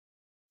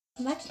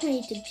Back to my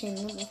YouTube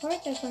channel. Before I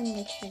start going,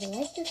 make sure to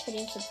like this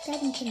video,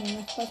 subscribe, and turn on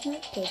the post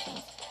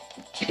notifications.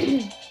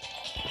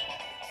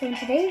 So in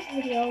today's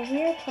video,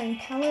 we are playing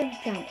Tower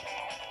Jump.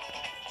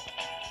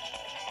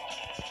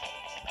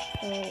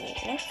 So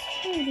let's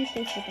try and beat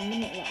this with a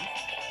minute left.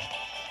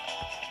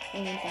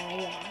 And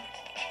yeah,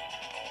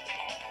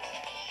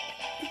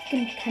 it's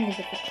gonna be kind of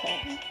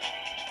difficult.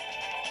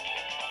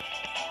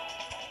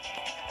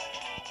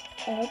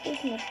 I hope we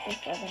can make it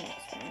before the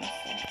next round.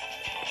 So.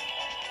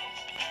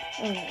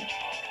 Oh no.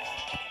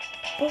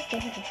 Oh,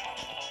 there we go.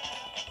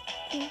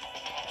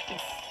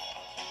 Yes.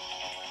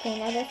 Okay,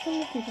 now this one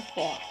we can just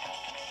walk.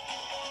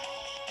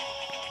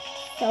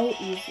 So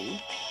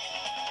easy.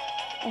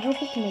 I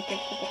hope we can make it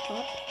to the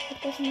top at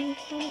this moment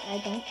in time. I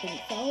don't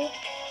think so.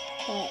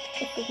 But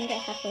if we can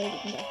get halfway, we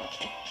can get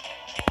halfway.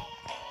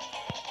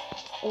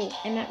 Oh,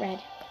 I'm at red.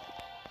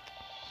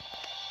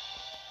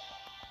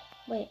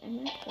 Wait,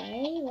 I'm at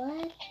gray?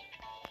 What?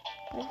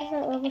 Why does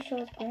that level show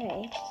as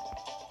gray?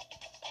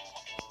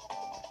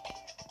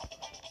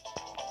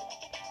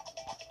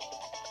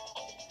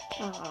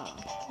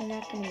 Aw, I'm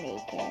not gonna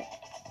make it.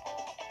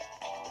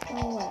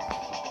 Oh well.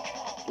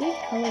 These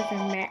colors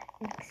are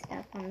mixed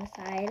up on the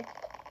side.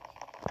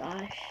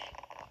 Gosh.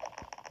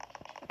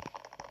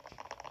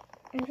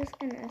 I'm just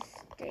gonna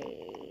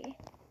stay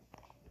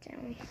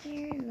down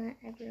here and let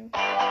everyone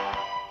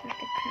have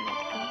to kind of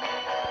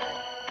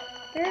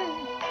go.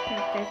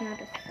 There's not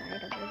a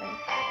side over there.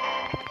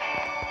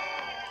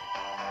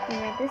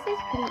 Yeah, this is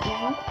pretty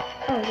easy.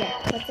 Oh yeah,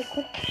 let's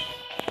equip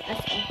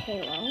us a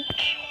halo.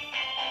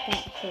 That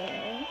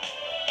halo.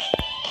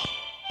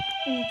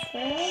 And let's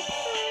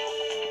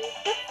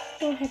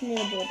go ahead and do a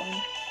blue one.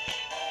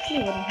 No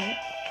wooden hat.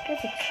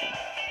 That's extra.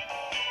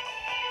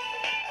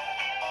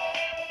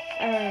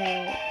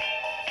 Alright.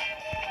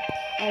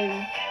 I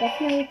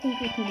definitely think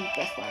we can beat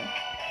this one.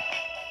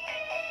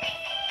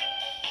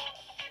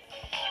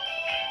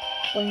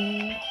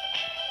 Boing,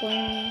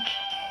 boing,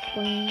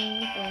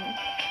 boing, boing.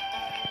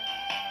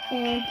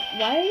 And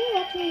while you're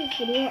watching this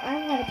video, I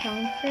have a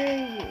challenge for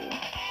you.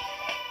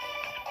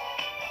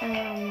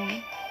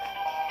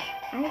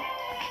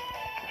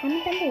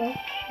 Comment down below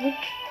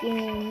which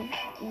game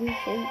we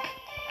should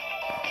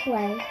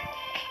play.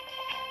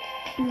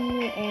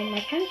 Me and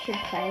my friends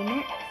should play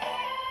next.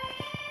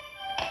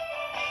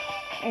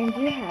 And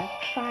you have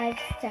 5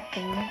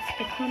 seconds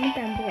to comment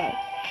down below.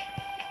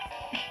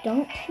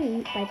 Don't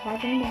cheat by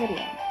pausing the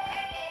video.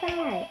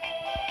 5,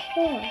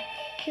 4,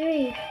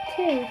 3,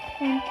 2,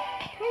 1.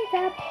 Time's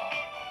up.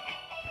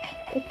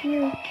 If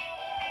you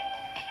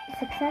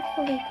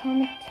successfully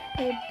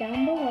commented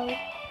down below,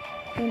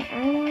 then I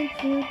want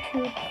you to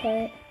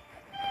put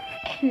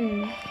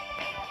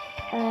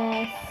a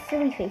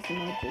silly face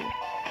emoji.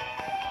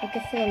 Like a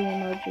silly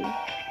emoji.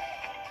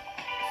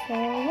 So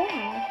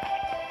yeah.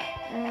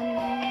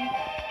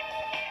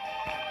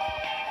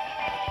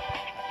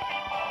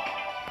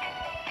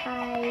 I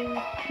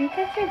think I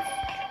should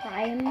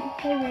try and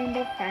play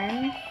Rainbow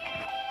Friends.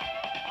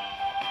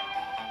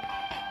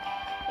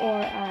 Or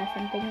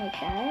something like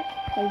that.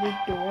 Play with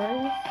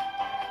doors.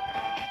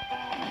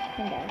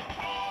 Kind of.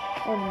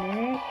 Or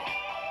Mimic.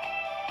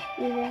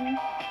 Even.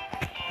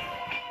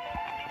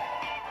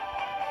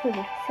 For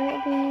the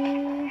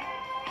facility.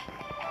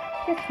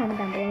 Just comment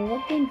down below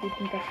what games you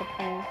think I should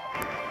play.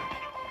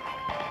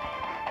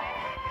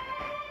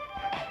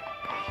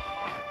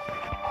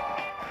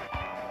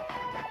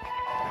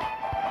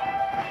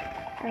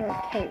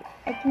 Okay,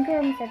 I think we're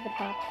almost at the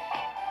top.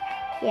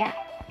 Yeah,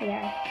 we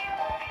are.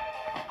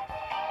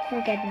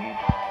 We're getting there.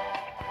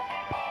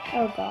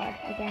 Oh god,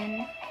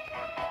 again.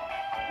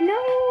 No,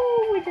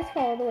 we just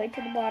fell all the way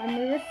to the bottom.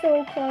 We were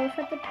so close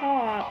at the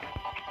top.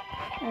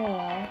 Oh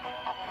well.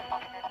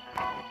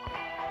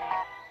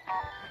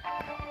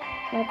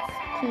 Let's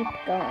keep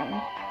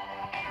going.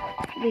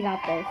 We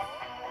got this.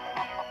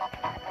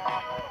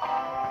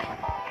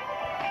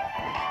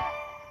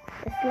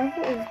 This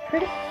level is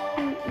pretty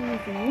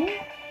easy.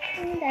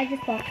 And I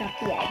just walked off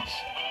the edge.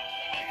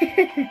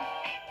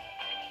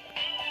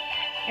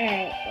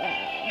 Alright, well,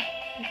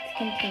 let's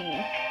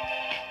continue.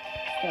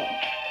 Still.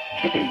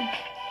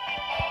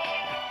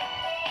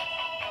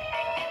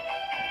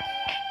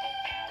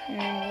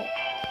 Alright.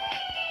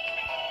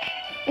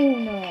 Oh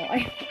no, I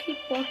keep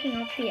walking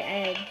off the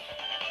edge.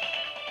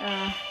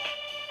 I'm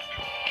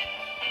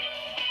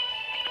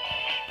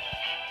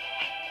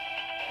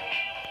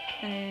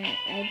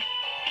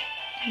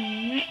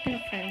not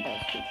gonna friend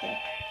those people.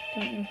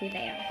 Don't know who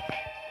they are.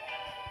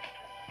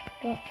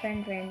 Don't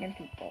friend random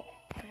people,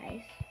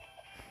 guys.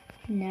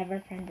 Never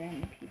friend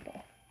random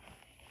people.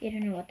 You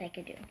don't know what they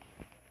could do.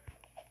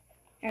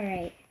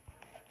 Alright.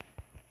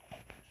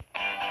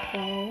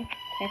 So,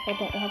 careful,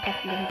 don't walk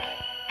off the edge.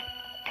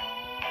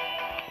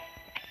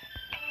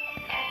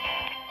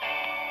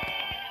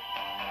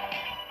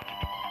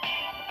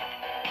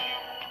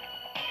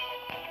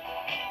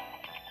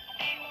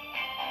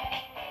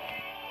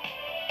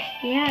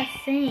 Yeah,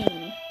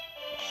 same.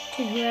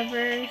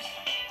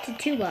 To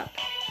Tulip.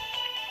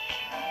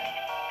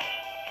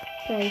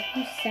 Bro,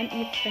 who sent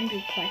me a friend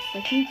request?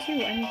 Like, me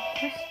too. I'm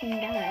questioning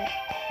that.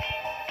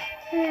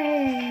 I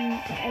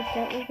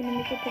doubt we're gonna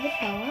make it to the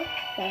top,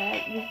 but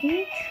we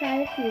can try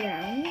a few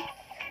rounds.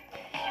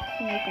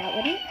 Like, that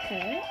wouldn't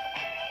hurt.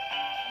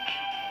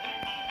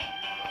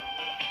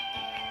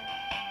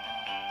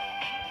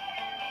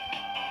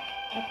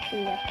 Up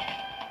here.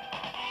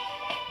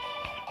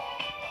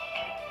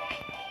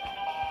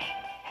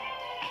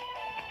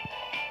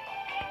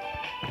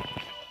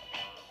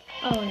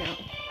 Oh no.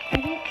 I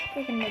think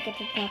we're gonna make it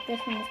to the top. This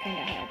one is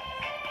kinda hard.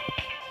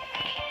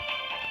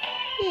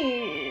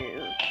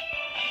 Here.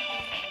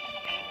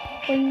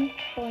 Boing,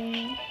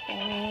 boing,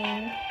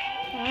 boing.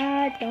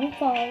 Ah, don't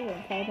fall,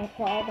 don't fall, don't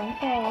fall, don't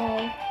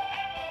fall.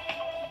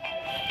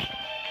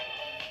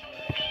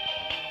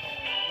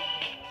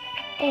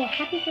 Oh,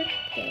 happy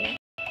birthday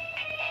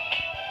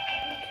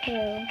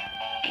to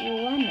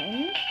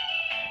Lemon,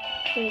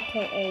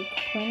 aka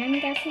Quinn, I'm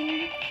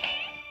guessing.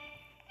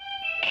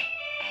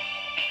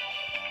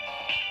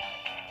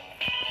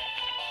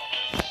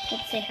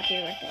 Let's say happy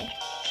birthday.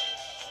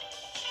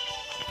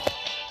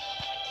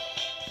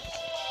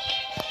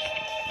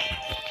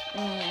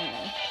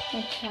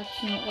 My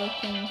chat's not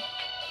working.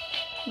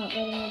 Not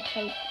letting me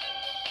type.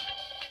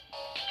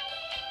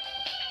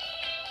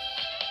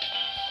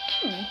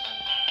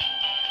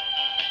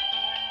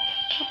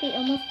 Happy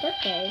almost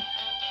birthday.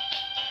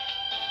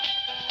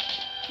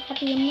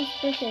 Happy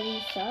almost birthday,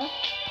 Lisa.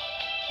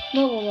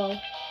 Whoa, whoa, whoa.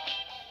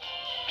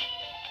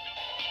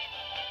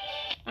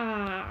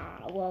 Ah,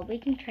 well, we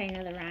can try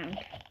another round.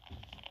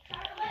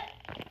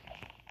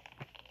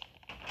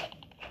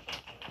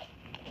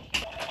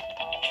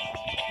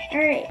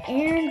 Alright,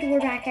 and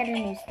we're back at a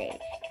new stage.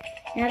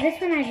 Now this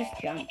one I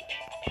just jump.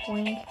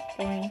 Boing,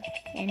 boing,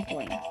 and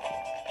boing.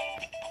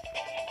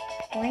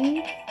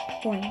 Boing,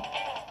 boing.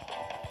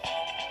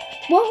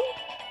 Whoa!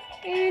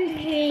 And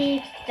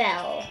we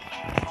fell.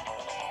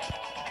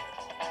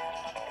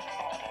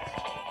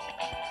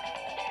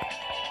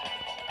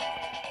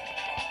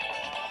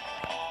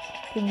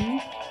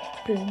 Boom,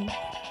 boom.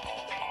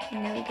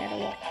 And now we gotta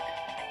walk.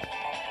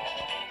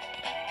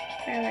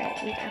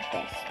 Alright, we got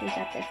this. We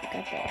got this. We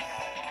got this.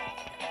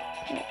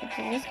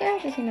 Does this girl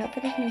does not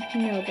put us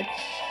in? No, but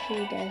she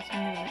does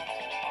not.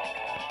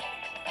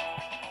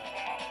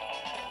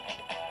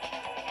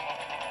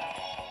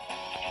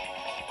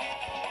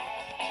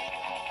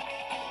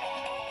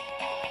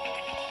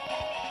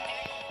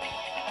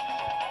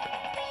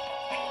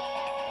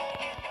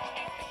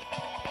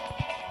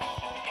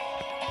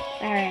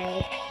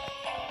 Alright.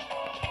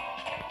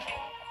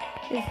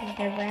 This is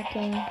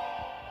nerve-wracking.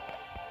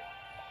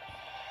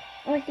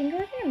 Oh, I think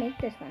we're gonna make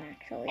this one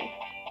actually.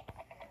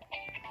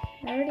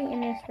 I'm already in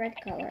this red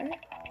color.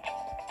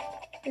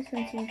 This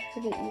one seems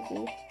pretty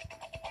easy.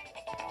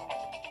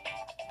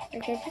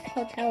 Like, it's just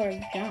called Tower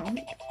Jump.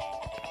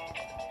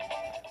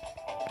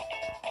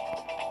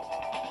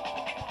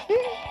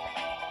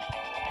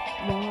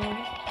 Wow.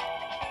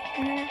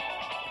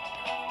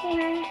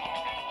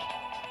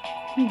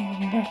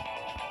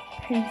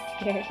 I'm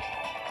scared.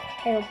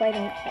 I hope I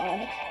don't fall.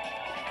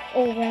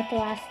 Oh, we're at the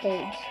last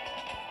stage.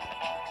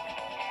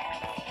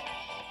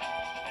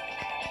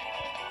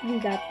 We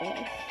got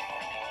this.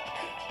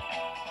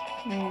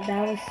 Man,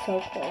 that was so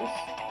close.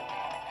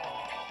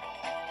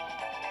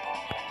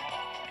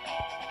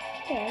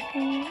 Okay, I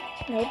can...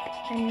 Nope,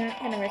 I'm not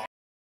gonna risk.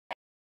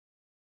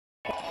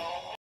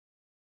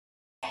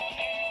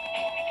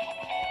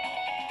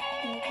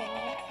 Oh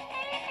god.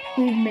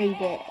 We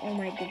made it. Oh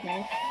my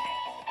goodness.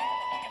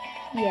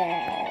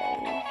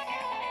 Yes.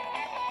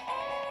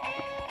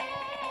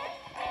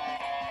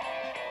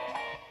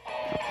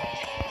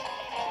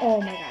 Oh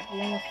my god,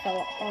 we almost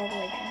fell all the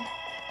way down.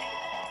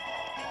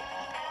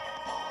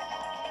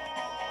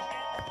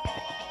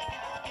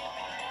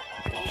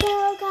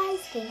 So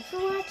guys, thanks for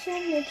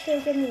watching. Make sure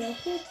to give me a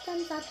huge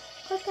thumbs up.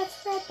 Click that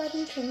subscribe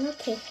button, turn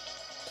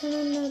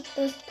on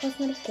those post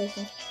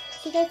notifications.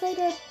 See you guys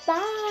later.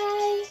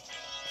 Bye!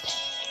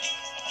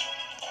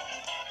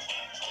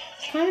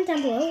 Comment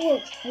down below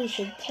what we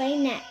should play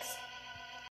next.